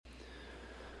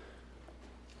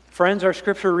Friends, our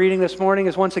scripture reading this morning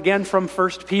is once again from 1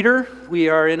 Peter. We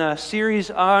are in a series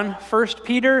on 1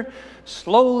 Peter,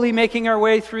 slowly making our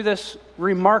way through this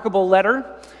remarkable letter.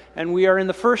 And we are in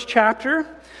the first chapter.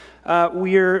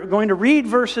 We are going to read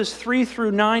verses 3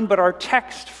 through 9, but our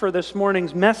text for this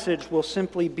morning's message will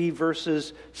simply be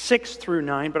verses 6 through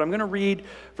 9. But I'm going to read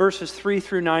verses 3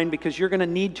 through 9 because you're going to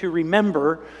need to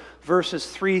remember verses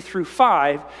 3 through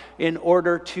 5 in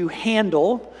order to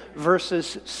handle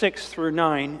verses 6 through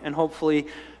 9, and hopefully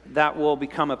that will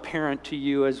become apparent to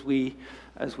you as we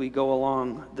go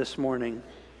along this morning.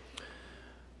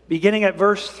 Beginning at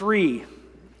verse 3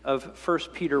 of 1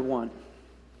 Peter 1.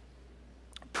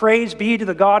 Praise be to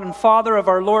the God and Father of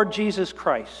our Lord Jesus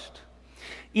Christ.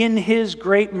 In His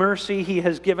great mercy, He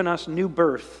has given us new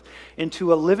birth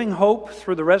into a living hope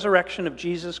through the resurrection of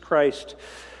Jesus Christ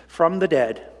from the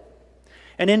dead,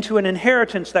 and into an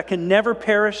inheritance that can never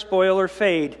perish, spoil, or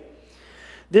fade.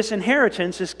 This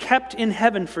inheritance is kept in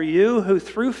heaven for you, who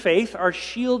through faith are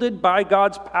shielded by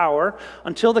God's power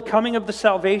until the coming of the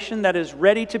salvation that is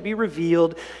ready to be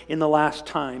revealed in the last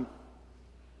time.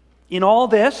 In all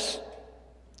this,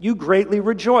 you greatly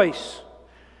rejoice,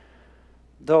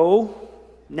 though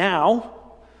now,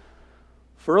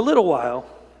 for a little while,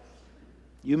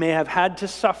 you may have had to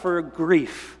suffer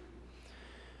grief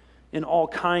in all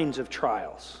kinds of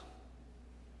trials.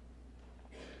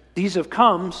 These have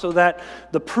come so that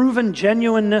the proven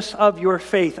genuineness of your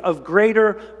faith, of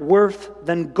greater worth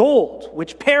than gold,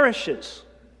 which perishes,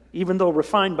 even though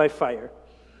refined by fire,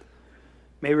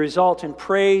 may result in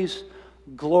praise,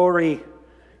 glory,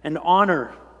 and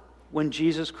honor when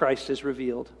Jesus Christ is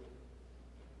revealed.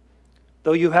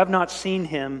 Though you have not seen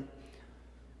Him,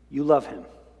 you love Him.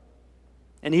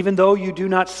 And even though you do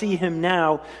not see Him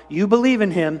now, you believe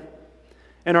in Him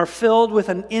and are filled with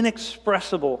an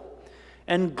inexpressible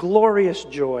and glorious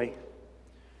joy,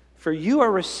 for you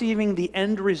are receiving the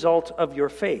end result of your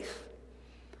faith,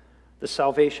 the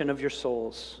salvation of your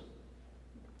souls.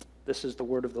 This is the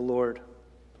word of the Lord.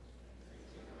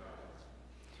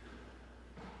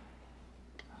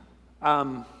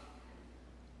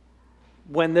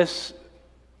 When this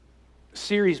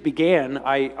series began,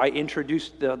 I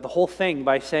introduced the whole thing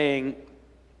by saying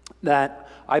that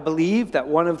I believe that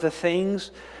one of the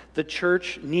things the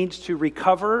church needs to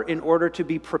recover in order to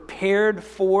be prepared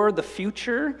for the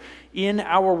future in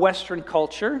our Western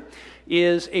culture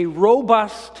is a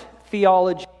robust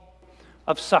theology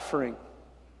of suffering.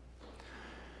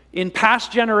 In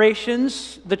past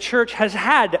generations, the church has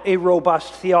had a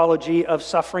robust theology of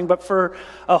suffering, but for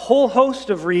a whole host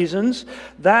of reasons,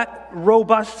 that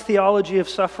robust theology of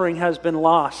suffering has been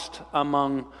lost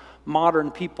among modern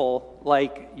people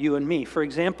like you and me. For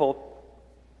example,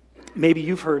 maybe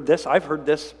you've heard this. I've heard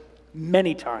this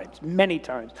many times.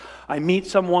 I meet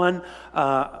someone,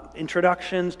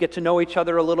 introductions, get to know each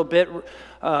other a little bit.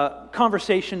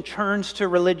 Conversation turns to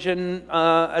religion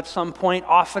at some point,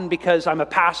 often because I'm a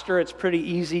pastor. It's pretty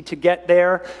easy to get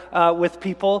there with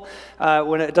people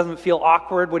when it doesn't feel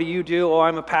awkward. What do you do? Oh,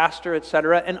 I'm a pastor,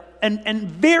 etc.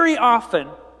 And very often,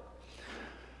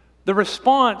 the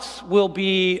response will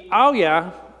be, oh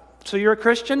yeah, so you're a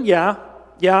Christian? Yeah,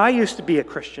 I used to be a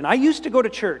Christian. I used to go to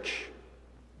church.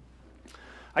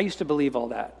 I used to believe all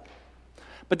that.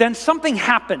 But then something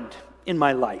happened in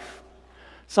my life.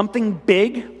 Something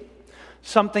big,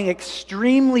 something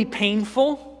extremely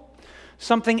painful,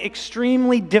 something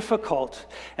extremely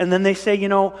difficult. And then they say,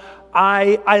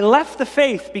 I left the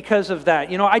faith because of that.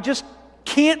 I just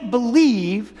can't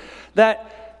believe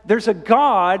that there's a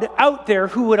God out there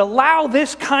who would allow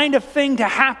this kind of thing to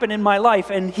happen in my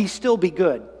life and He still be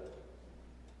good.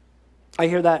 I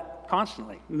hear that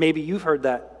constantly. Maybe you've heard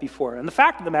that before. And the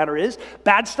fact of the matter is,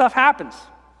 bad stuff happens.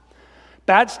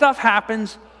 Bad stuff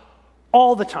happens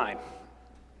all the time.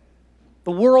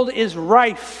 The world is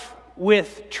rife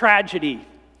with tragedy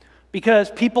because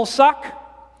people suck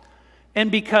and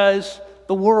because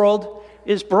the world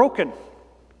is broken.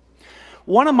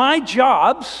 One of my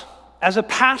jobs as a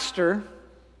pastor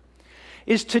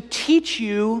is to teach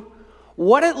you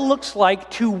what it looks like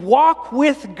to walk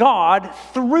with God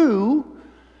through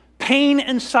pain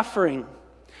and suffering.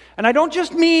 And I don't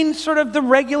just mean sort of the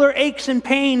regular aches and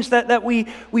pains that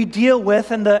we deal with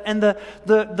and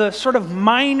the sort of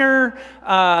minor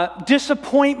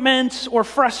disappointments or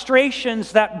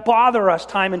frustrations that bother us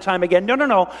time and time again.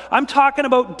 No. I'm talking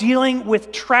about dealing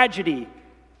with tragedy.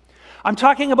 I'm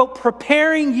talking about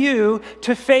preparing you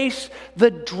to face the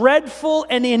dreadful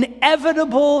and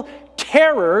inevitable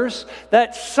terrors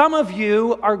that some of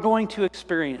you are going to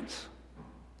experience.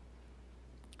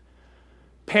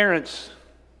 Parents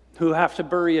who have to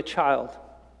bury a child.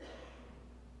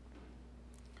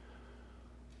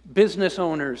 business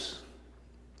owners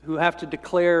who have to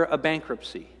declare a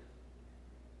bankruptcy,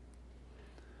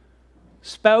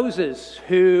 spouses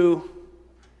who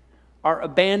are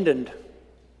abandoned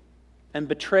and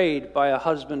betrayed by a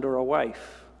husband or a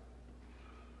wife.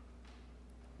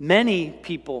 Many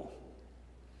people,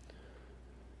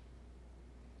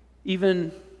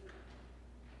 even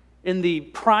in the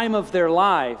prime of their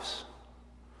lives,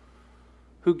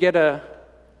 who get a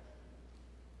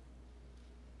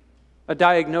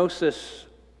diagnosis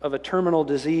of a terminal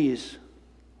disease.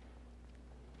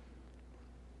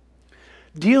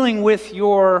 Dealing with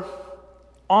your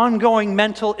ongoing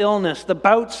mental illness, the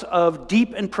bouts of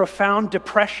deep and profound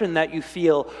depression that you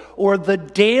feel, or the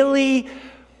daily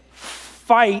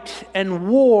fight and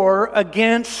war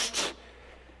against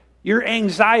your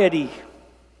anxiety.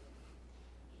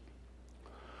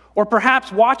 Or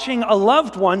perhaps watching a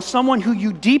loved one, someone who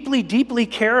you deeply, deeply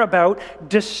care about,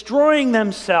 destroying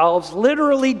themselves,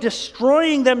 literally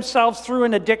destroying themselves through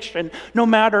an addiction. No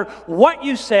matter what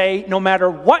you say, no matter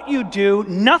what you do,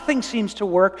 nothing seems to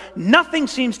work, nothing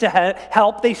seems to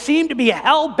help. They seem to be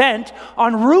hell-bent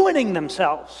on ruining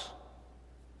themselves.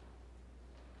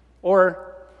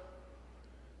 Or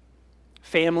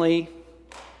family,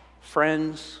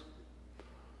 friends,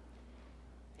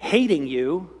 hating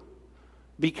you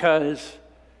because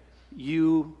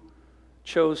you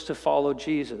chose to follow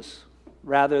Jesus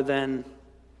rather than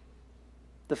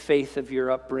the faith of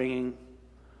your upbringing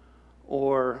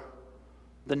or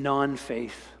the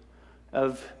non-faith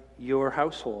of your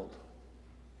household.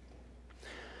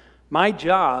 My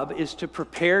job is to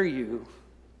prepare you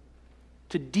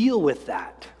to deal with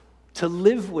that, to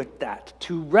live with that,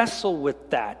 to wrestle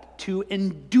with that, to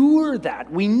endure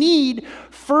that. We need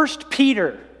 1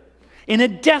 Peter in a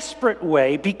desperate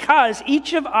way, because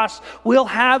each of us will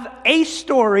have a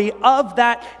story of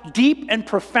that deep and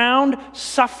profound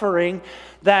suffering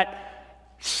that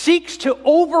seeks to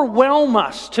overwhelm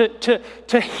us, to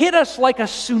hit us like a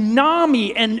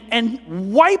tsunami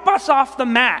and wipe us off the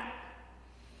mat.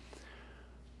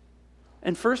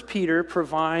 And 1 Peter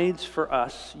provides for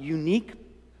us unique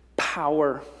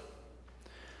power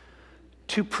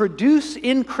to produce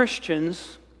in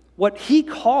Christians what he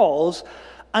calls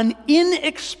an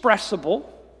inexpressible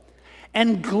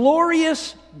and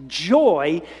glorious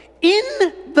joy in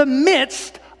the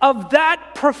midst of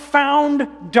that profound,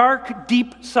 dark,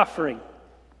 deep suffering.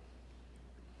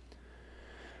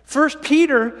 1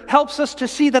 Peter helps us to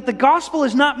see that the gospel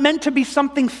is not meant to be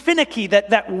something finicky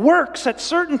that works at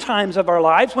certain times of our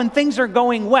lives when things are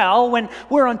going well, when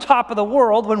we're on top of the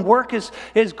world, when work is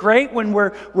great, when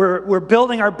we're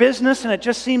building our business and it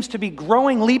just seems to be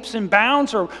growing leaps and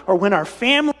bounds, or when our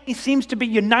family seems to be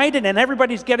united and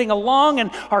everybody's getting along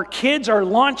and our kids are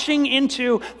launching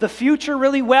into the future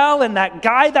really well, and that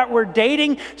guy that we're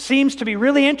dating seems to be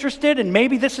really interested, and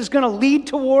maybe this is going to lead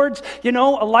towards, a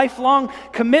lifelong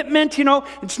commitment.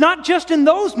 It's not just in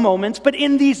those moments, but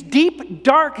in these deep,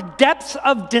 dark depths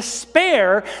of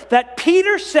despair that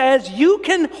Peter says you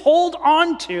can hold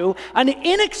on to an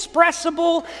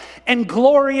inexpressible and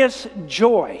glorious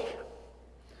joy.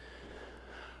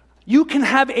 You can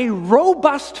have a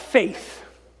robust faith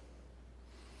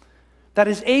that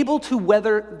is able to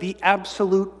weather the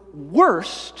absolute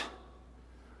worst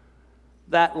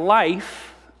that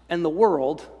life and the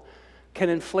world can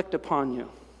inflict upon you.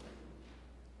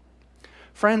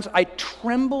 Friends, I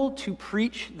tremble to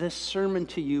preach this sermon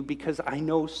to you because I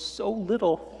know so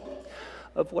little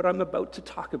of what I'm about to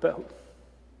talk about.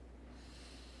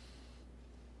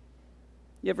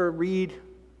 You ever read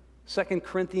 2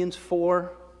 Corinthians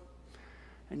 4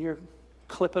 and you're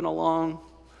clipping along,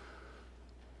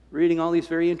 reading all these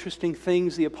very interesting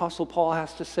things the Apostle Paul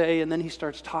has to say, and then he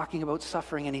starts talking about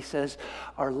suffering, and he says,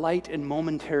 our light and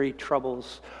momentary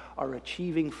troubles are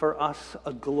achieving for us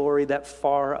a glory that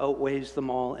far outweighs them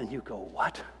all. And you go,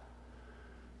 what?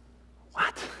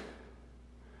 What?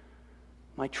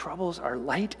 My troubles are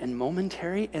light and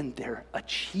momentary, and they're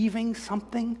achieving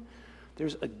something?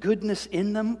 There's a goodness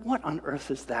in them? What on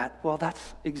earth is that? Well,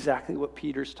 that's exactly what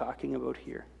Peter's talking about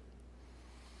here.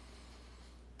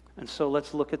 And so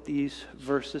let's look at these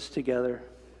verses together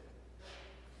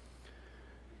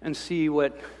and see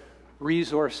what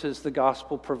resources the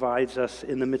gospel provides us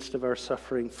in the midst of our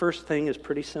suffering. First thing is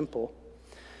pretty simple.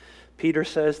 Peter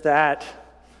says that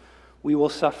we will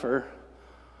suffer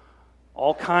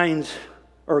all kinds,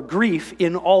 or grief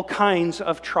in all kinds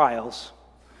of trials.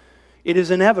 It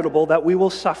is inevitable that we will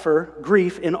suffer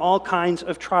grief in all kinds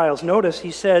of trials. Notice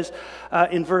he says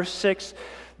in verse 6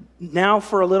 now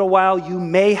for a little while you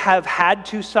may have had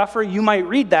to suffer. You might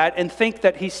read that and think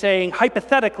that he's saying,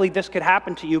 hypothetically, this could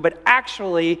happen to you, but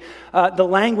actually the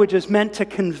language is meant to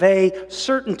convey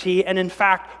certainty and, in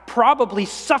fact, probably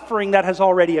suffering that has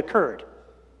already occurred.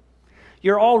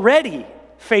 You're already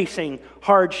facing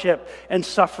hardship and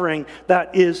suffering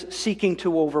that is seeking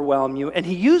to overwhelm you. And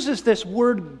he uses this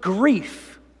word grief.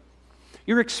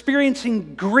 You're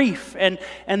experiencing grief, and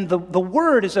the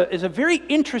word is a very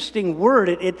interesting word.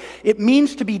 It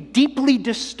means to be deeply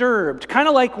disturbed, kind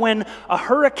of like when a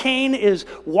hurricane is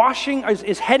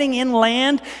heading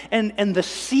inland, and the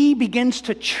sea begins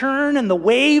to churn, and the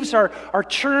waves are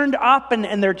churned up,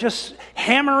 and they're just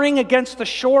hammering against the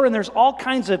shore, and there's all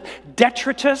kinds of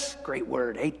detritus, great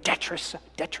word,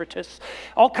 detritus,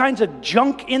 all kinds of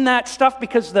junk in that stuff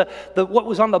because what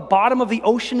was on the bottom of the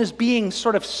ocean is being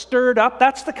sort of stirred up.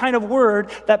 That's the kind of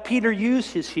word that Peter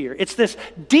uses here. It's this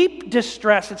deep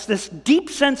distress. It's this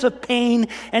deep sense of pain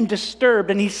and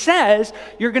disturbed. And he says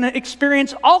you're going to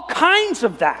experience all kinds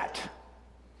of that.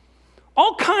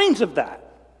 All kinds of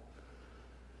that.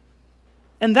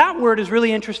 And that word is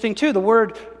really interesting too. The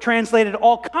word translated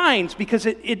all kinds because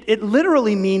it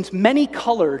literally means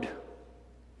many-colored.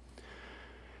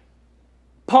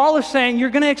 Paul is saying you're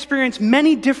going to experience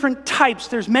many different types.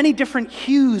 There's many different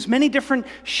hues, many different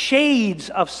shades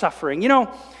of suffering. You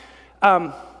know,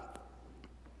 I'm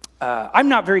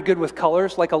not very good with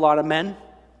colors like a lot of men.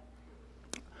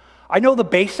 I know the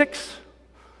basics,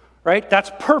 right? That's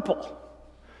purple.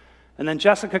 And then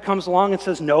Jessica comes along and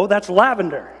says, no, that's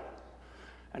lavender.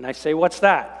 And I say, what's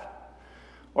that?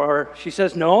 Or she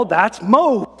says, no, that's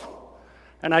mauve.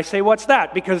 And I say, what's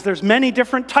that? Because there's many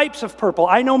different types of purple.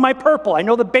 I know my purple. I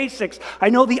know the basics. I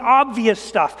know the obvious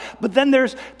stuff. But then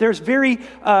there's very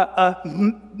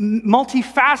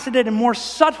multifaceted and more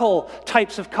subtle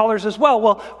types of colors as well.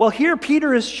 Well, here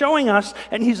Peter is showing us,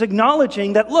 and he's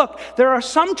acknowledging that, look, there are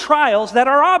some trials that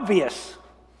are obvious.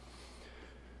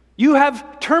 You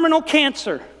have terminal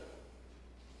cancer.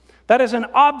 That is an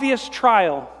obvious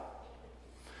trial.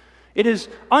 It is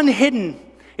unhidden.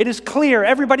 It is clear.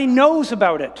 Everybody knows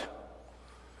about it.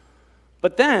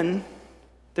 But then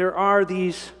there are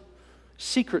these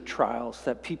secret trials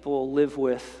that people live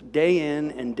with day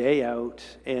in and day out.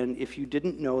 And if you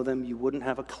didn't know them, you wouldn't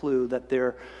have a clue that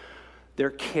they're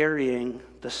carrying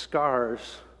the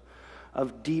scars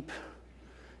of deep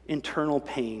internal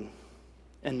pain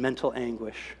and mental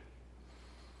anguish.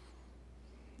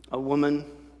 A woman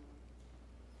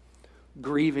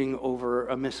grieving over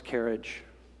a miscarriage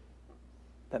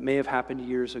that may have happened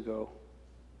years ago.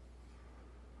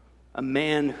 A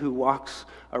man who walks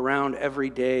around every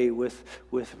day with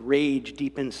rage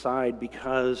deep inside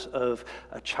because of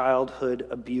a childhood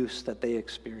abuse that they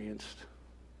experienced.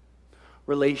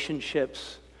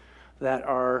 Relationships that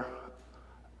are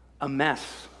a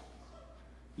mess.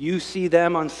 You see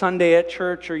them on Sunday at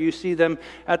church, or you see them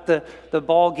at the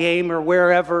ball game or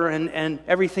wherever, and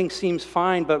everything seems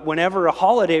fine. But whenever a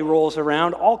holiday rolls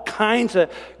around, all kinds of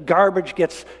garbage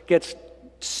gets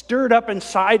stirred up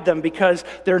inside them because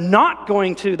they're not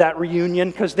going to that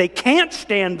reunion because they can't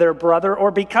stand their brother, or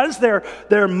because their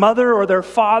mother or their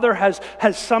father has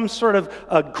some sort of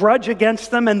a grudge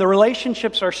against them, and the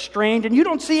relationships are strained, and you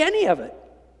don't see any of it.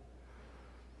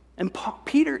 And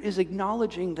Peter is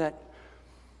acknowledging that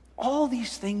all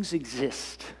these things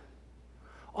exist.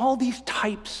 All these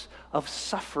types of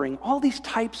suffering, all these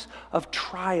types of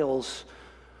trials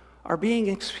are being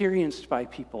experienced by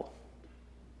people.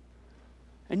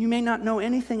 And you may not know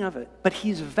anything of it, but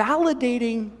he's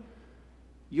validating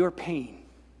your pain.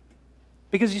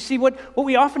 Because you see, what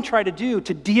we often try to do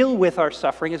to deal with our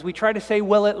suffering is we try to say,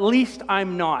 well, at least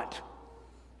I'm not.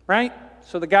 Right?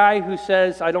 So the guy who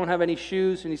says, I don't have any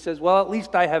shoes, and he says, well, at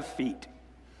least I have feet.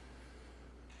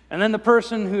 And then the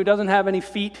person who doesn't have any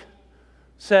feet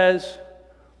says,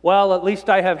 well, at least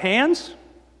I have hands.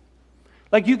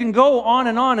 Like, you can go on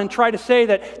and try to say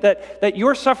that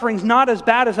your suffering's not as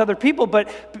bad as other people,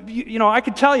 but you know, I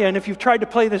could tell you, and if you've tried to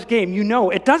play this game, you know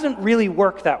it doesn't really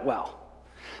work that well.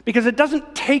 Because it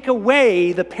doesn't take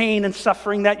away the pain and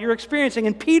suffering that you're experiencing.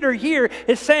 And Peter here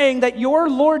is saying that your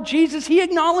Lord Jesus, he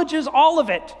acknowledges all of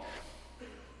it.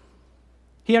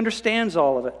 He understands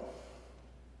all of it.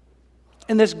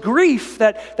 And this grief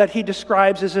that he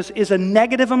describes is a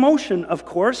negative emotion, of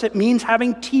course. It means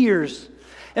having tears.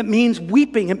 It means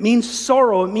weeping. It means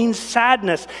sorrow. It means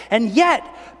sadness. And yet,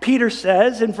 Peter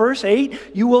says in verse 8,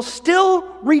 you will still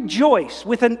rejoice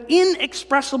with an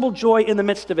inexpressible joy in the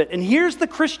midst of it. And here's the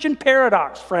Christian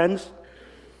paradox, friends.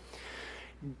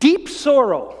 Deep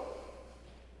sorrow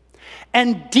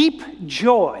and deep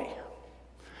joy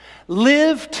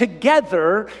live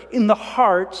together in the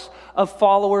hearts of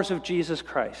followers of Jesus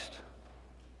Christ.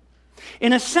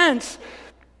 In a sense,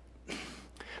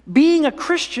 being a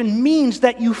Christian means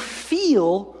that you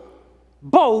feel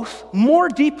both more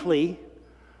deeply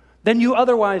than you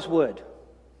otherwise would.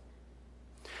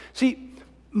 See,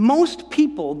 most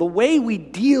people, the way we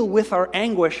deal with our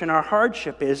anguish and our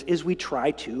hardship is we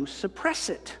try to suppress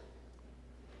it.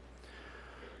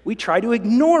 We try to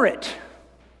ignore it.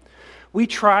 We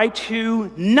try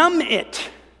to numb it.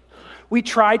 We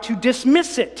try to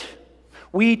dismiss it.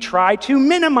 We try to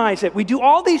minimize it. We do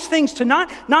all these things to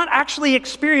not actually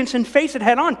experience and face it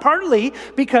head on, partly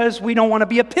because we don't want to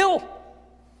be a pill.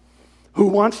 Who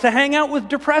wants to hang out with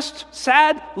depressed,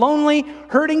 sad, lonely,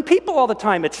 hurting people all the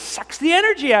time? It sucks the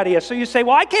energy out of you. So you say,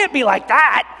 well, I can't be like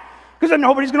that because then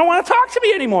nobody's going to want to talk to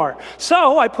me anymore.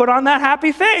 So I put on that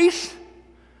happy face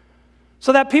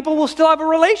so that people will still have a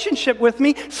relationship with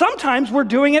me. Sometimes we're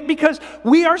doing it because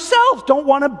we ourselves don't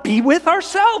want to be with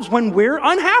ourselves when we're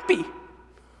unhappy.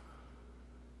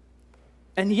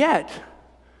 And yet,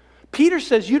 Peter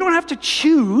says you don't have to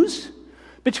choose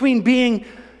between being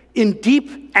in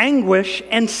deep anguish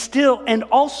and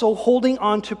also holding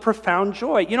on to profound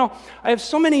joy. You know, I have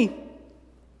so many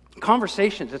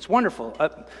conversations. It's wonderful.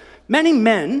 Many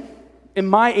men in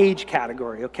my age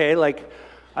category, okay, like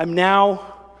I'm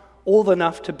now old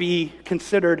enough to be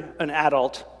considered an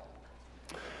adult.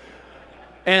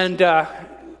 And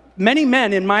many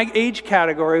men in my age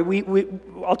category,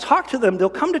 I'll talk to them. They'll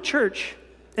come to church,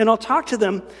 and I'll talk to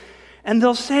them, and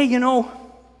they'll say, you know,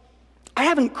 I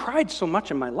haven't cried so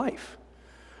much in my life.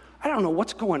 I don't know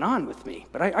what's going on with me,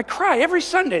 but I cry every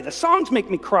Sunday. The songs make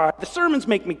me cry. The sermons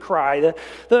make me cry.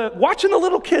 The watching the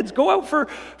little kids go out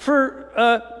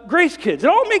for Grace Kids, it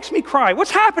all makes me cry.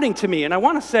 What's happening to me? And I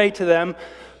want to say to them,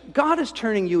 God is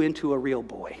turning you into a real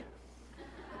boy.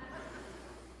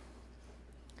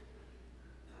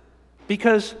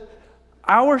 Because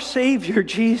our Savior,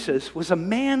 Jesus, was a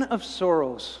man of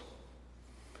sorrows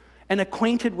and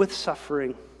acquainted with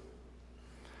suffering.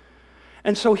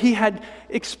 And so he had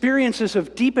experiences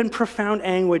of deep and profound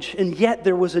anguish, and yet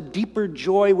there was a deeper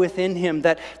joy within him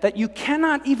that you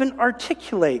cannot even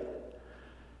articulate.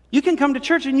 You can come to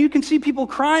church and you can see people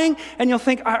crying and you'll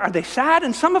think, are they sad?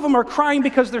 And some of them are crying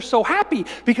because they're so happy,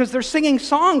 because they're singing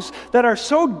songs that are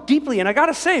so deeply. And I got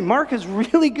to say, Mark is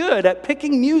really good at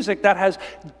picking music that has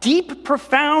deep,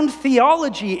 profound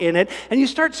theology in it. And you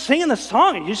start singing the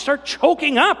song and you start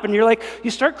choking up and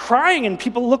you start crying and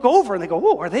people look over and they go,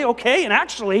 oh, are they okay? And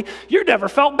actually, you never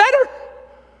felt better.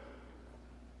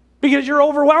 Because you're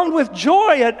overwhelmed with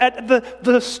joy at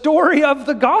the story of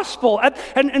the gospel.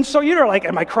 And so you're like,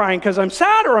 am I crying because I'm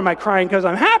sad or am I crying because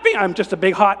I'm happy? I'm just a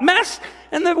big hot mess.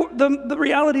 And the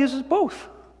reality is both.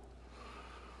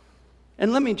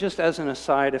 And let me just as an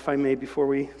aside, if I may, before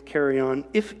we carry on,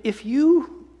 if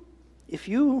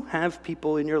you have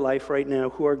people in your life right now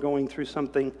who are going through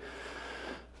something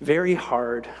very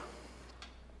hard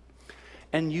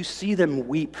and you see them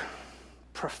weep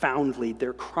profoundly,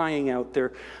 they're crying out,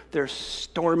 they're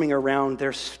storming around,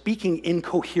 they're speaking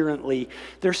incoherently,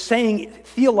 they're saying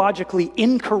theologically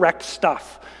incorrect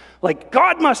stuff, like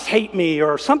God must hate me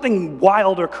or something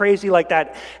wild or crazy like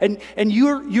that, and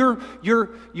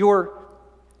your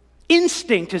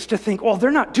instinct is to think, oh,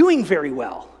 they're not doing very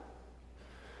well.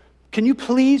 Can you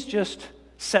please just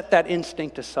set that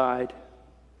instinct aside?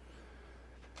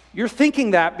 You're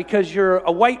thinking that because you're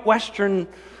a white Western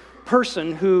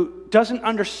person who doesn't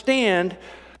understand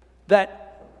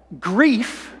that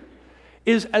grief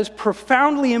is as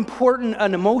profoundly important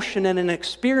an emotion and an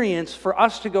experience for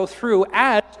us to go through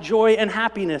as joy and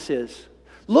happiness is.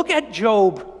 Look at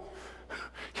Job.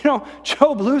 You know,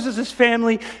 Job loses his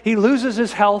family, he loses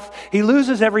his health, he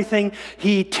loses everything,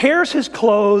 he tears his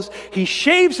clothes, he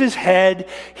shaves his head,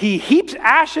 he heaps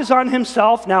ashes on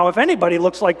himself. Now, if anybody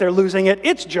looks like they're losing it,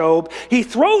 it's Job. He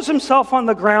throws himself on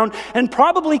the ground and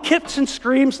probably kicks and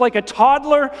screams like a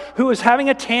toddler who is having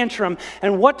a tantrum.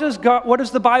 And what does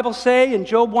the Bible say in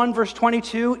Job 1 verse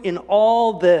 22? In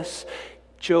all this,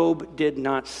 Job did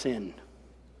not sin.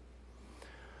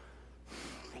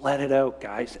 Let it out,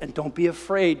 guys. And don't be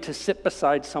afraid to sit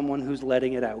beside someone who's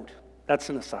letting it out. That's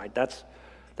an aside.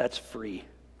 That's free.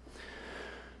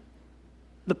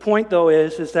 The point, though,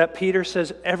 is that Peter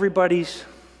says everybody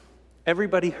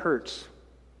hurts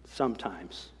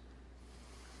sometimes.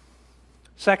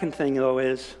 Second thing, though,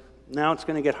 is now it's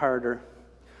going to get harder.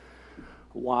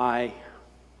 Why?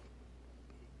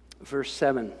 Verse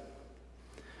 7.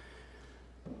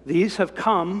 These have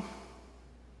come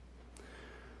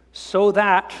so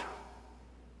that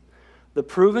The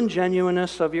proven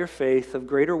genuineness of your faith, of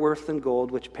greater worth than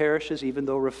gold, which perishes even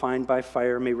though refined by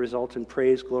fire, may result in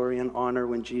praise, glory, and honor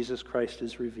when Jesus Christ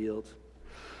is revealed.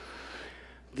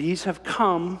 These have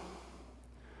come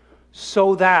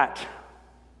so that.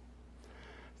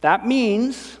 That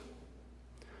means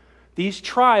these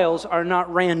trials are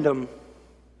not random.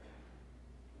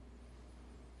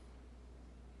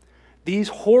 These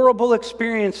horrible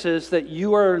experiences that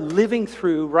you are living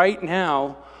through right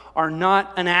now are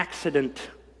not an accident.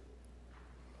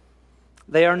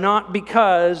 They are not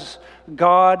because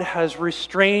God has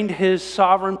restrained his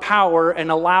sovereign power and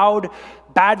allowed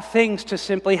bad things to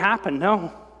simply happen.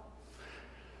 No.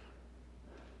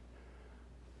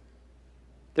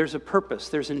 There's a purpose,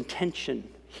 there's intention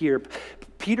here.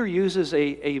 Peter uses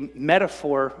a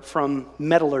metaphor from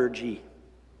metallurgy,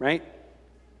 right?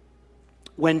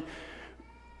 When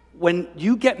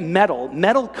you get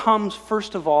metal comes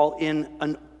first of all in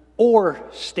an ore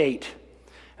state.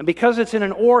 And because it's in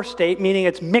an ore state, meaning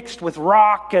it's mixed with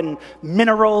rock and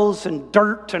minerals and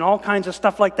dirt and all kinds of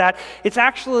stuff like that, it's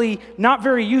actually not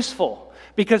very useful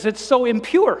because it's so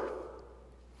impure.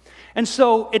 And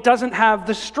so it doesn't have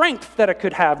the strength that it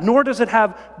could have, nor does it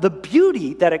have the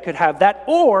beauty that it could have. That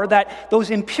ore, those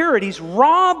impurities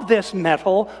rob this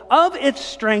metal of its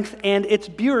strength and its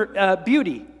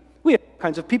beauty. We have all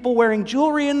kinds of people wearing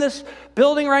jewelry in this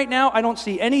building right now. I don't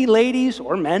see any ladies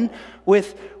or men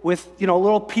with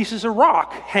little pieces of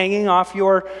rock hanging off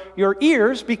your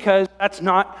ears because that's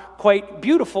not quite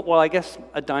beautiful. Well, I guess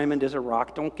a diamond is a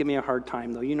rock. Don't give me a hard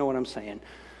time, though. You know what I'm saying.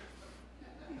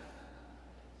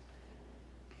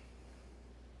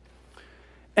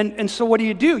 And so what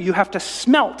do? You have to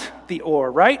smelt the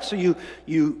ore, right? So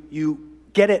you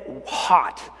get it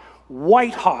hot,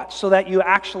 white hot, so that you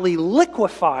actually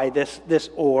liquefy this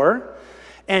ore,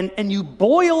 and you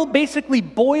basically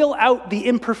boil out the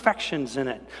imperfections in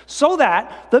it, so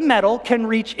that the metal can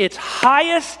reach its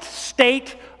highest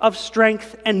state of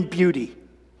strength and beauty.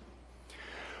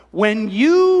 When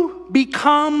you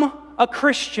become a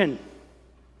Christian,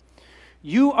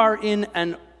 you are in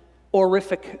an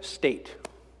orific state.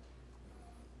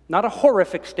 Not a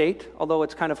horrific state, although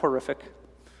it's kind of horrific,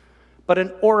 but an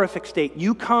orific state.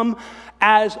 You come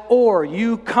as ore.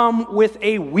 You come with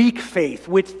a weak faith,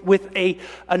 with a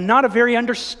not a very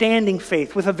understanding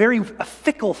faith, with a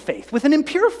fickle faith, with an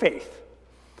impure faith.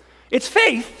 It's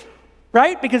faith,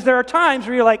 right? Because there are times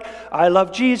where you're like, I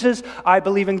love Jesus, I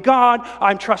believe in God,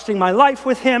 I'm trusting my life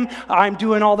with him, I'm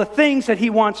doing all the things that he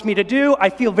wants me to do, I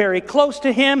feel very close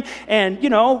to him, and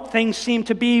things seem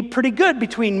to be pretty good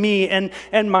between me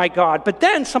and my God. But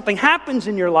then something happens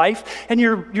in your life, and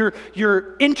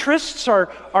your interests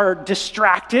are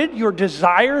distracted, your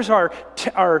desires are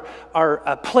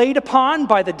played upon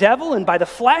by the devil and by the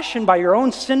flesh and by your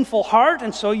own sinful heart,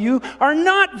 and so you are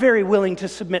not very willing to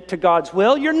submit to God's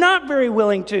will. You're not very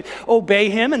willing to obey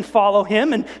him and follow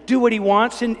him and do what he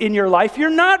wants in your life.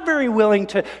 You're not very willing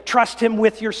to trust him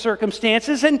with your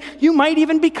circumstances, and you might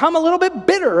even become a little bit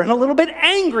bitter and a little bit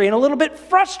angry and a little bit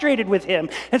frustrated with him.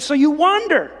 And so you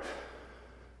wander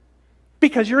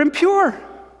because you're impure.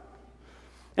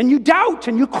 And you doubt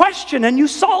and you question and you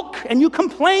sulk and you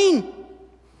complain.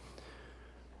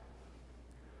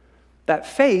 That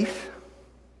faith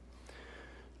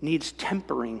needs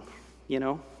tempering,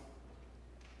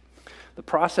 The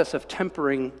process of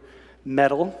tempering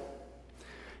metal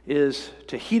is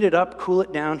to heat it up, cool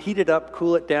it down, heat it up,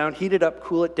 cool it down, heat it up,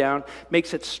 cool it down,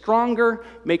 makes it stronger,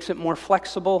 makes it more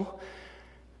flexible.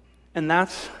 And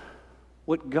that's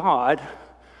what God,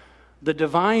 the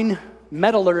divine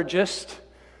metallurgist,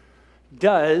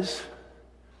 does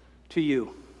to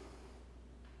you.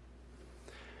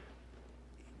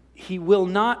 He will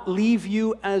not leave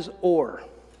you as ore,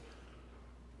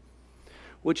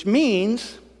 which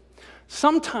means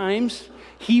sometimes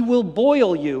he will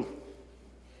boil you.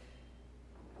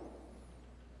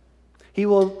 He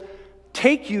will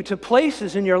take you to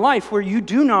places in your life where you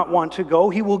do not want to go.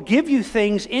 He will give you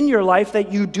things in your life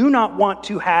that you do not want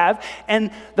to have.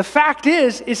 And the fact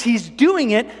is he's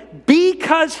doing it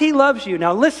because he loves you.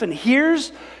 Now listen,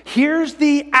 here's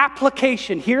the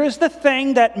application. Here's the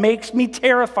thing that makes me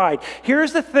terrified.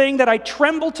 Here's the thing that I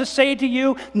tremble to say to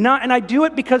you, and I do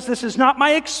it because this is not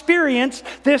my experience,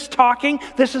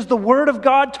 this is the Word of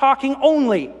God talking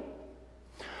only.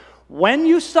 When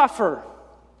you suffer,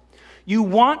 you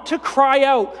want to cry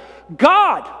out,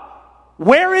 God,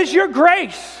 where is your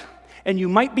grace? And you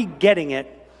might be getting it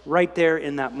right there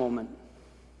in that moment.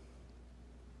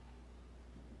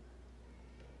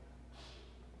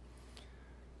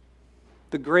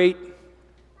 The great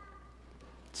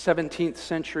 17th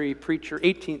century preacher,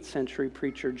 18th century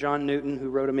preacher, John Newton, who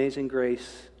wrote Amazing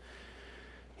Grace,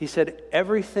 He said,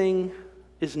 everything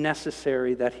is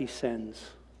necessary that he sends.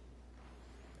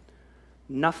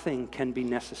 Nothing can be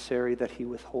necessary that he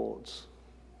withholds.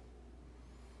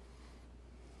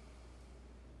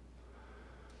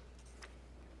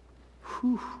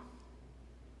 Whew.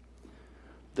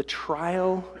 The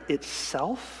trial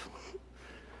itself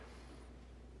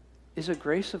is a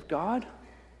grace of God.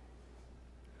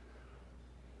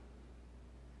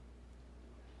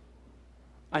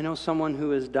 I know someone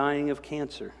who is dying of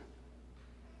cancer,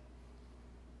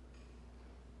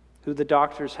 who the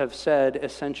doctors have said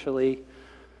essentially,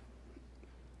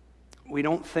 we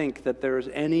don't think that there's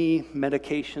any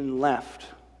medication left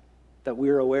that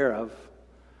we're aware of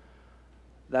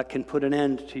that can put an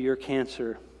end to your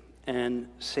cancer and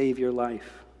save your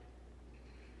life.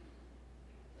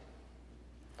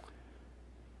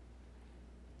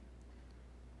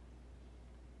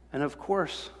 And of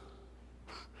course,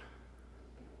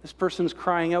 this person's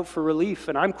crying out for relief,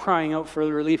 and I'm crying out for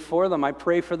relief for them. I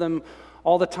pray for them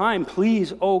all the time.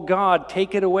 Please, oh God,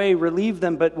 take it away, relieve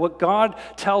them. But what God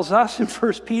tells us in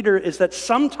 1 Peter is that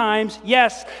sometimes,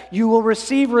 yes, you will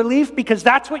receive relief because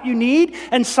that's what you need,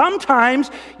 and sometimes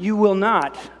you will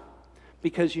not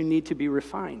because you need to be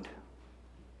refined.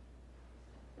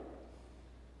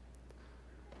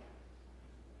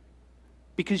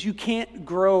 Because you can't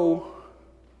grow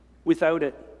without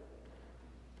it.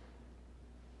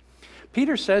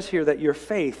 Peter says here that your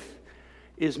faith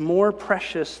is more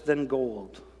precious than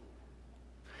gold.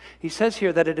 He says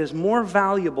here that it is more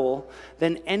valuable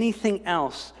than anything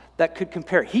else that could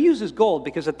compare. He uses gold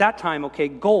because at that time,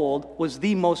 gold was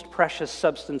the most precious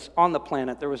substance on the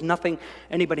planet. There was nothing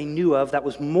anybody knew of that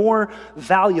was more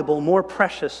valuable, more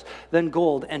precious than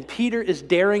gold. And Peter is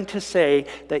daring to say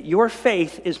that your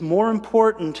faith is more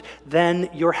important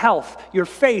than your health. Your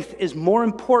faith is more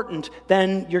important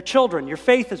than your children. Your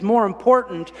faith is more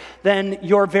important than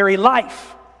your very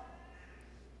life.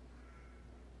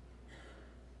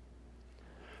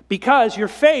 Because your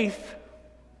faith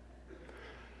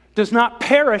does not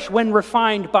perish when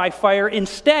refined by fire.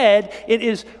 Instead, it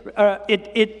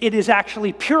is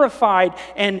actually purified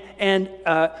and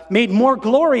made more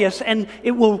glorious, and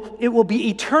it will be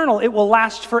eternal. It will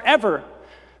last forever.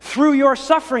 Through your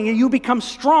suffering, you become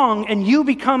strong and you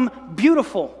become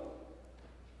beautiful.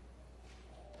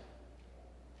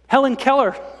 Helen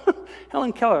Keller.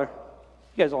 Helen Keller.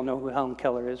 You guys all know who Helen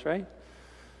Keller is, right?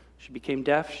 She became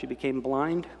deaf. She became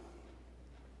blind.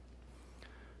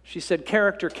 She said,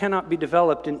 character cannot be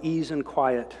developed in ease and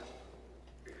quiet.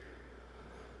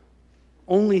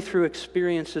 Only through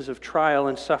experiences of trial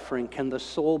and suffering can the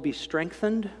soul be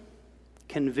strengthened,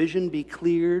 can vision be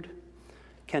cleared,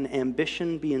 can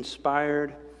ambition be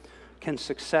inspired, can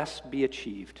success be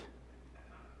achieved.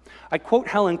 I quote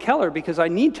Helen Keller because I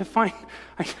need to find,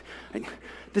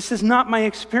 this is not my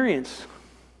experience.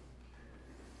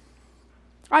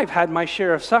 I've had my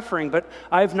share of suffering, but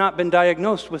I've not been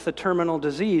diagnosed with a terminal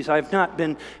disease. I've not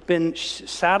been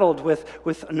saddled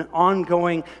with an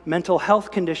ongoing mental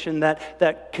health condition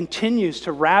that continues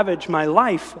to ravage my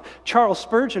life. Charles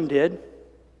Spurgeon did.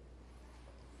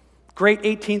 Great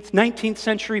 18th, 19th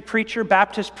century preacher,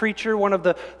 Baptist preacher, one of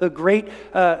the great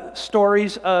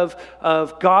stories of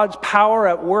God's power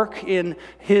at work in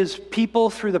his people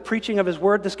through the preaching of his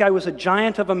word. This guy was a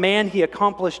giant of a man. He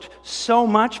accomplished so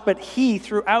much, but he,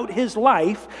 throughout his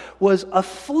life, was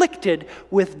afflicted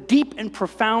with deep and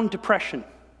profound depression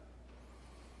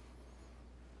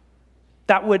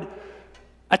that would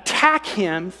attack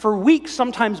him for weeks,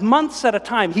 sometimes months at a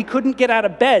time. He couldn't get out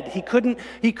of bed. He couldn't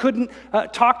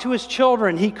talk to his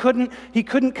children. He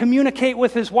couldn't communicate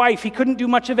with his wife. He couldn't do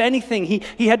much of anything.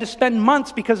 He had to spend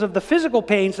months, because of the physical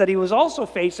pains that he was also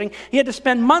facing, he had to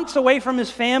spend months away from his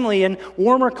family in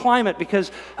warmer climate because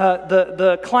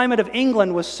the climate of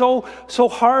England was so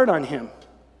hard on him.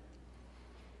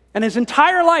 And his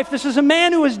entire life, this is a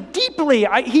man who was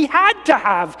he had to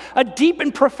have a deep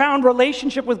and profound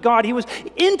relationship with God. He was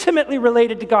intimately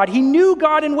related to God. He knew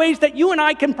God in ways that you and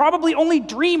I can probably only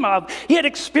dream of. He had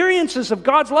experiences of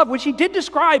God's love, which he did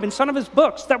describe in some of his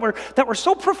books, that were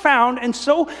so profound and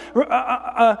so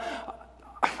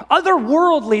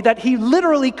otherworldly that he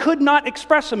literally could not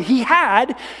express them. He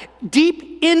had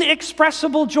deep,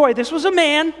 inexpressible joy. This was a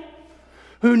man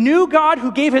who knew God,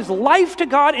 who gave his life to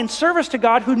God in service to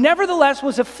God, who nevertheless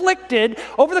was afflicted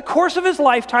over the course of his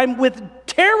lifetime with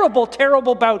terrible,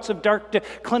 terrible bouts of dark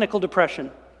clinical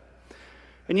depression.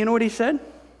 And you know what he said?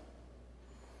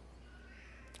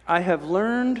 I have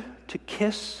learned to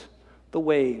kiss the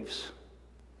waves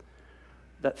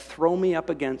that throw me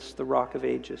up against the rock of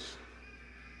ages.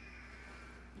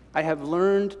 I have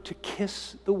learned to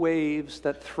kiss the waves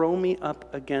that throw me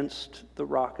up against the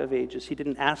rock of ages. He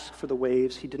didn't ask for the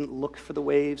waves. He didn't look for the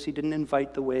waves. He didn't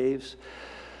invite the waves.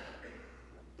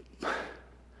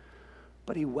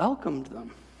 But he welcomed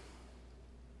them.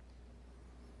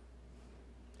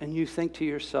 And you think to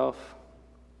yourself,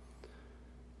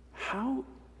 how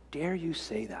dare you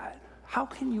say that? How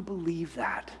can you believe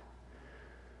that?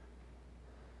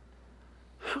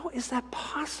 How is that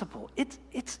possible?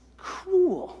 It's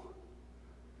cruel.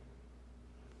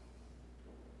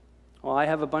 Well, I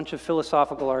have a bunch of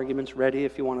philosophical arguments ready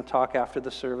if you want to talk after the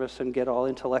service and get all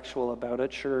intellectual about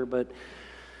it, sure, but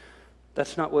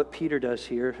that's not what Peter does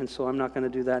here, and so I'm not going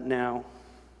to do that now.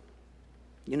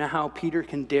 You know how Peter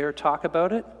can dare talk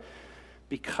about it?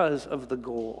 Because of the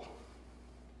goal.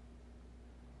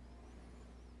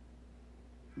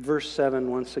 Verse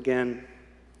 7, once again.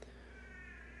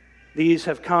 These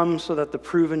have come so that the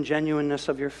proven genuineness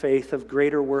of your faith, of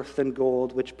greater worth than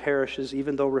gold, which perishes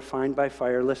even though refined by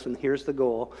fire, listen, here's the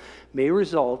goal, may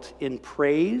result in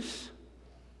praise,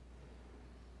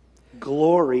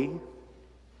 glory,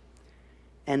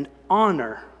 and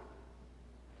honor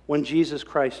when Jesus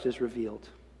Christ is revealed.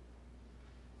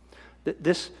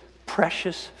 This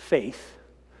precious faith,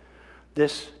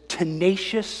 this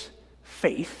tenacious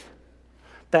faith,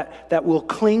 that will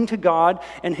cling to God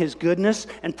and His goodness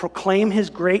and proclaim His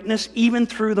greatness even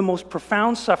through the most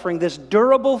profound suffering, this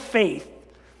durable faith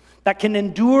that can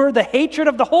endure the hatred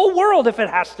of the whole world if it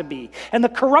has to be, and the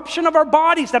corruption of our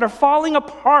bodies that are falling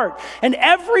apart, and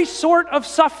every sort of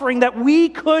suffering that we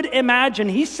could imagine.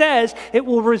 He says it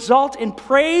will result in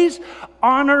praise,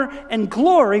 honor, and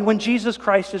glory when Jesus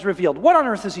Christ is revealed. What on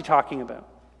earth is he talking about?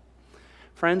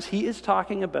 Friends, he is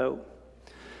talking about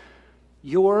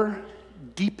your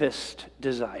deepest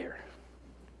desire.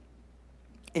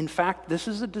 In fact, this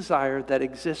is a desire that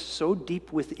exists so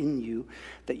deep within you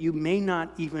that you may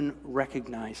not even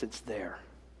recognize it's there.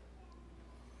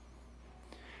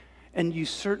 And you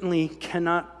certainly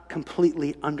cannot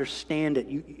completely understand it.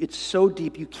 It's so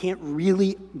deep you can't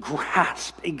really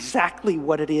grasp exactly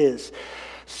what it is.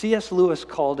 C.S. Lewis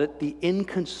called it the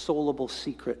inconsolable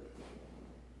secret.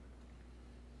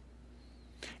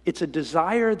 It's a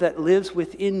desire that lives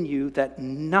within you that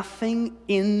nothing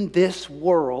in this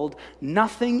world,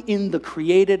 nothing in the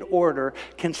created order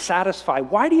can satisfy.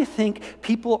 Why do you think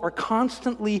people are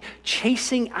constantly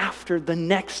chasing after the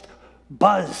next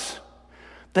buzz,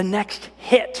 the next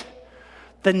hit,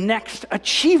 the next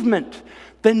achievement,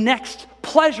 the next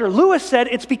pleasure? Lewis said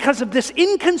it's because of this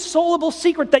inconsolable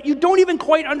secret that you don't even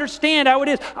quite understand how it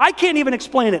is. I can't even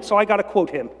explain it, so I got to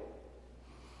quote him.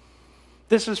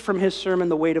 This is from his sermon,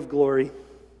 The Weight of Glory.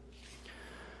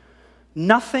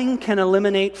 Nothing can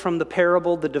eliminate from the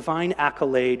parable the divine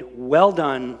accolade, well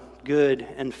done, good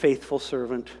and faithful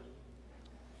servant.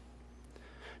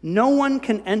 No one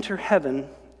can enter heaven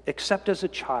except as a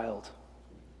child.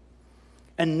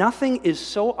 And nothing is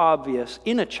so obvious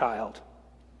in a child,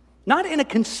 not in a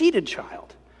conceited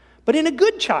child, but in a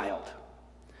good child,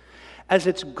 as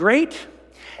its great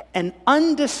and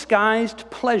undisguised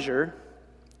pleasure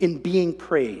in being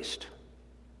praised.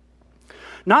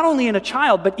 Not only in a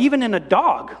child, but even in a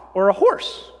dog or a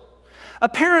horse.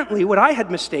 Apparently, what I had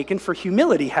mistaken for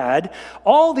humility had,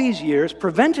 all these years,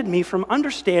 prevented me from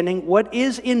understanding what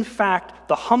is in fact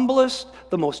the humblest,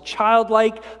 the most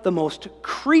childlike, the most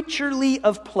creaturely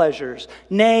of pleasures,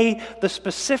 nay, the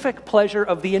specific pleasure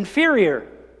of the inferior.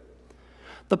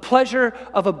 The pleasure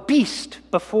of a beast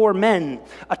before men,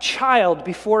 a child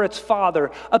before its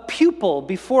father, a pupil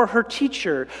before her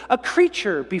teacher, a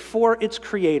creature before its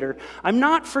creator. I'm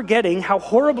not forgetting how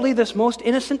horribly this most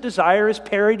innocent desire is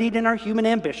parodied in our human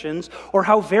ambitions, or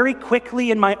how very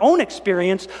quickly in my own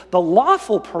experience the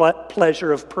lawful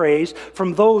pleasure of praise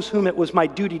from those whom it was my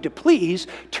duty to please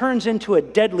turns into a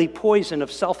deadly poison of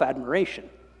self-admiration.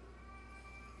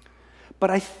 But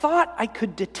I thought I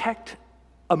could detect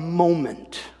a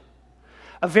moment,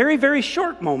 a very, very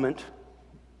short moment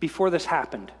before this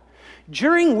happened,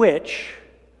 during which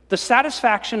the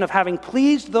satisfaction of having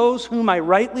pleased those whom I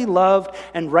rightly loved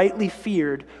and rightly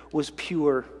feared was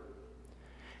pure.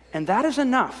 And that is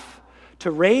enough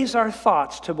to raise our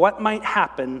thoughts to what might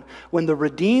happen when the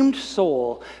redeemed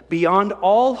soul, beyond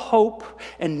all hope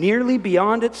and nearly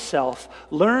beyond itself,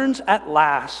 learns at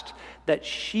last that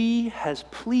she has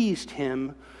pleased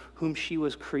him whom she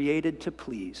was created to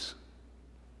please.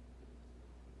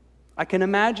 I can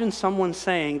imagine someone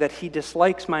saying that he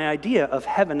dislikes my idea of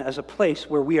heaven as a place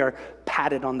where we are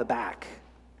patted on the back.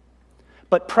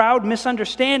 But proud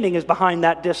misunderstanding is behind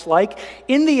that dislike.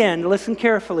 In the end, listen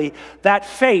carefully, that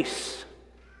face,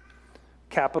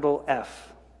 capital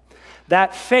F,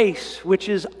 That face, which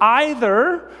is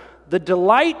either the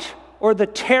delight or the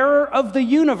terror of the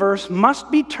universe, must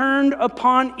be turned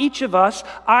upon each of us,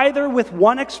 either with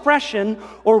one expression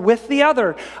or with the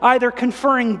other, either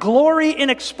conferring glory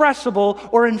inexpressible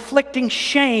or inflicting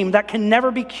shame that can never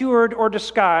be cured or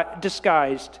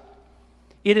disguised.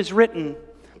 It is written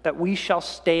that we shall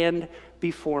stand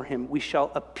before him, we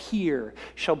shall appear,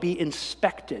 shall be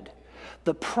inspected.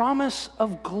 The promise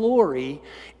of glory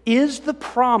is the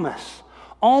promise,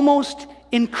 almost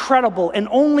incredible and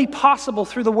only possible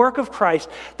through the work of Christ,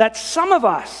 that some of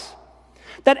us,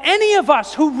 that any of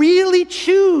us who really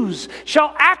choose,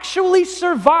 shall actually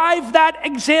survive that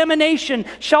examination,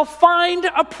 shall find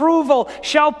approval,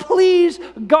 shall please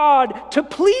God,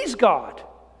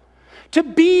 to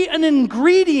be an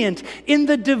ingredient in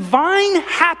the divine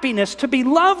happiness, to be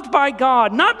loved by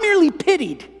God, not merely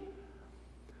pitied,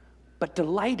 but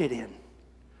delighted in,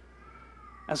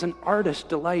 as an artist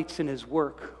delights in his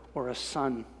work or a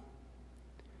son.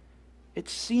 It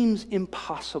seems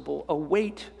impossible, a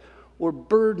weight or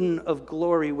burden of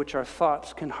glory which our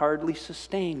thoughts can hardly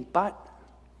sustain, but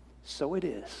so it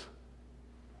is.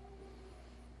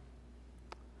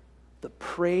 The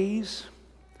praise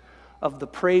of the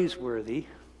praiseworthy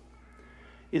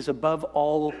is above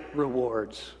all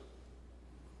rewards.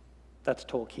 That's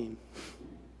Tolkien.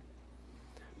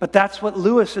 But that's what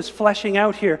Lewis is fleshing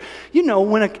out here. You know,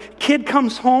 when a kid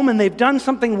comes home and they've done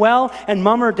something well and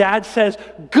mom or dad says,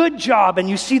 "Good job," and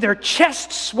you see their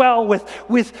chest swell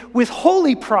with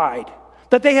holy pride,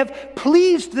 that they have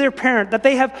pleased their parent, that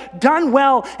they have done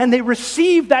well, and they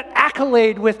receive that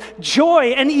accolade with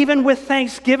joy and even with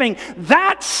thanksgiving.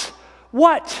 That's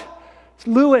what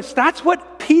that's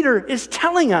what Peter is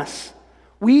telling us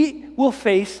we will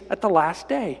face at the last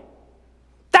day.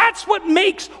 That's what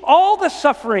makes all the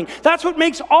suffering. That's what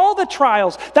makes all the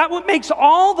trials. That's what makes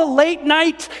all the late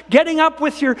nights getting up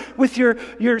with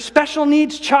your special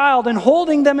needs child and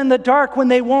holding them in the dark when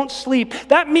they won't sleep.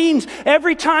 That means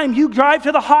every time you drive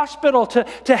to the hospital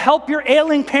to help your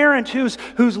ailing parent who's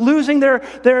losing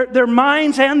their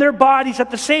minds and their bodies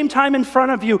at the same time in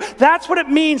front of you. That's what it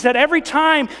means, that every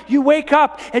time you wake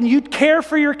up and you care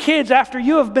for your kids after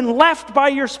you have been left by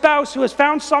your spouse who has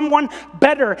found someone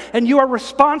better, and you are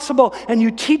responsible, and you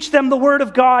teach them the Word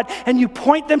of God, and you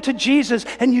point them to Jesus,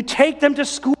 and you take them to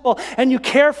school, and you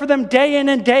care for them day in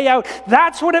and day out.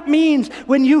 That's what it means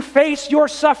when you face your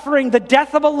suffering, the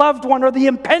death of a loved one, or the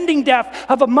impending death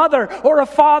of a mother, or a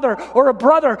father, or a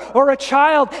brother, or a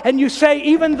child, and you say,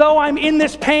 even though I'm in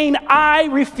this pain, I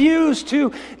refuse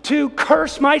to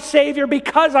curse my Savior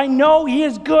because I know He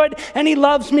is good and He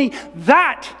loves me.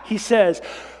 That, he says,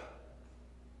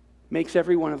 makes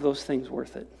every one of those things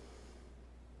worth it.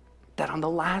 That on the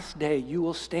last day you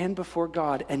will stand before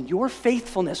God, and your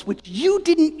faithfulness, which you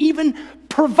didn't even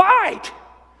provide,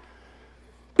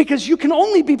 because you can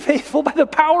only be faithful by the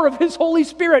power of His Holy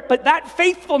Spirit, but that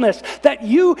faithfulness that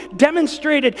you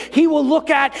demonstrated, He will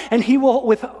look at, and He will,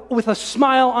 with a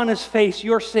smile on His face,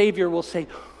 your Savior will say,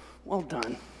 "Well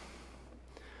done.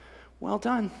 Well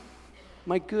done,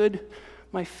 my good,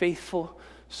 my faithful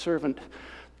servant."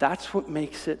 That's what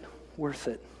makes it worth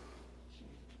it.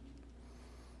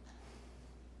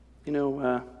 You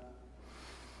know,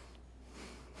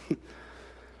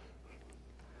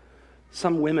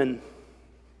 some women,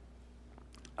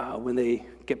 when they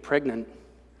get pregnant,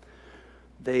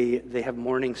 they have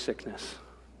morning sickness.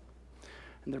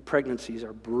 And their pregnancies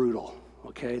are brutal,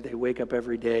 okay? They wake up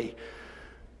every day,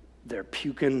 they're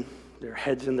puking, their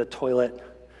head's in the toilet,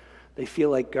 they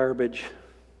feel like garbage.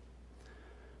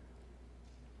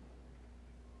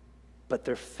 But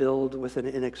they're filled with an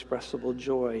inexpressible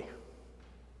joy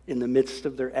in the midst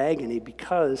of their agony,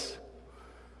 because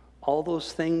all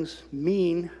those things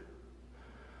mean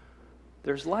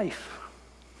there's life.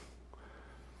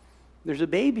 There's a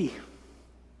baby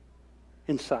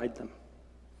inside them.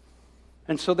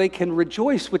 And so they can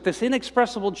rejoice with this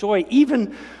inexpressible joy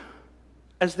even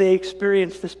as they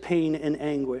experience this pain and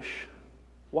anguish.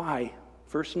 Why?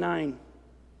 Verse 9.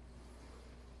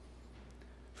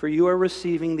 For you are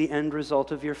receiving the end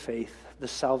result of your faith, the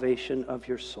salvation of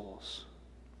your souls.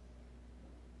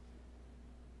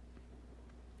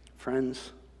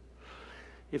 Friends,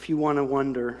 if you want to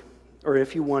wonder, or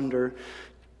if you wonder,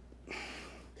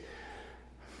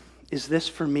 is this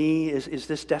for me? Is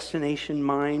this destination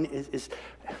mine? Is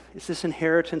this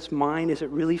inheritance mine? Is it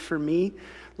really for me?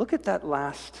 Look at that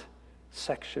last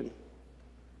section.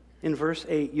 In verse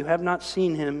 8, you have not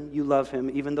seen Him, you love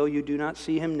Him. Even though you do not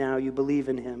see Him now, you believe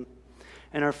in Him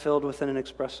and are filled with an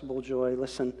inexpressible joy.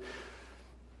 Listen,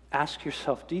 ask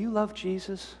yourself, do you love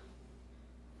Jesus?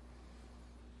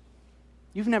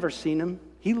 You've never seen him.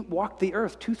 He walked the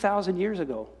earth 2,000 years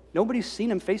ago. Nobody's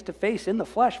seen him face to face in the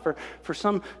flesh for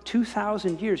some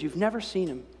 2,000 years. You've never seen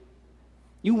him.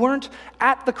 You weren't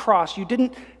at the cross. You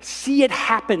didn't see it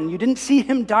happen. You didn't see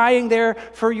him dying there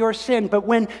for your sin. But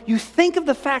when you think of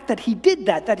the fact that he did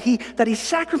that he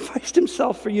sacrificed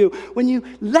himself for you, when you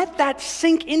let that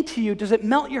sink into you, does it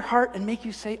melt your heart and make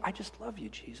you say, I just love you,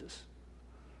 Jesus?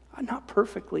 Not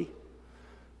perfectly,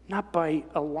 not by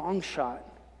a long shot.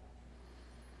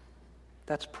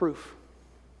 That's proof.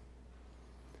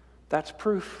 That's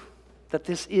proof that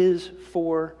this is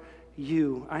for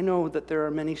you. I know that there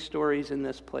are many stories in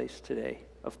this place today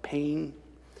of pain,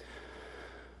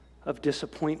 of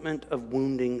disappointment, of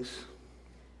woundings.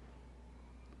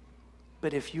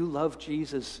 But if you love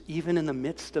Jesus, even in the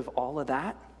midst of all of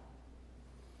that,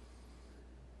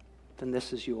 then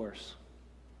this is yours.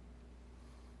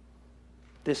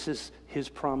 This is his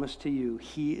promise to you.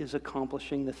 He is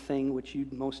accomplishing the thing which you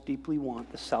most deeply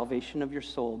want, the salvation of your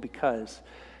soul, because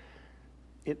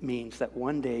it means that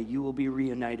one day you will be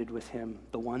reunited with him,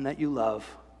 the one that you love,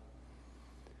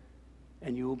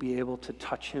 and you will be able to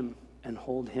touch him and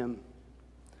hold him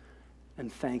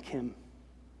and thank him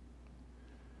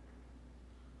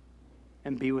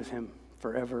and be with him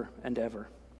forever and ever.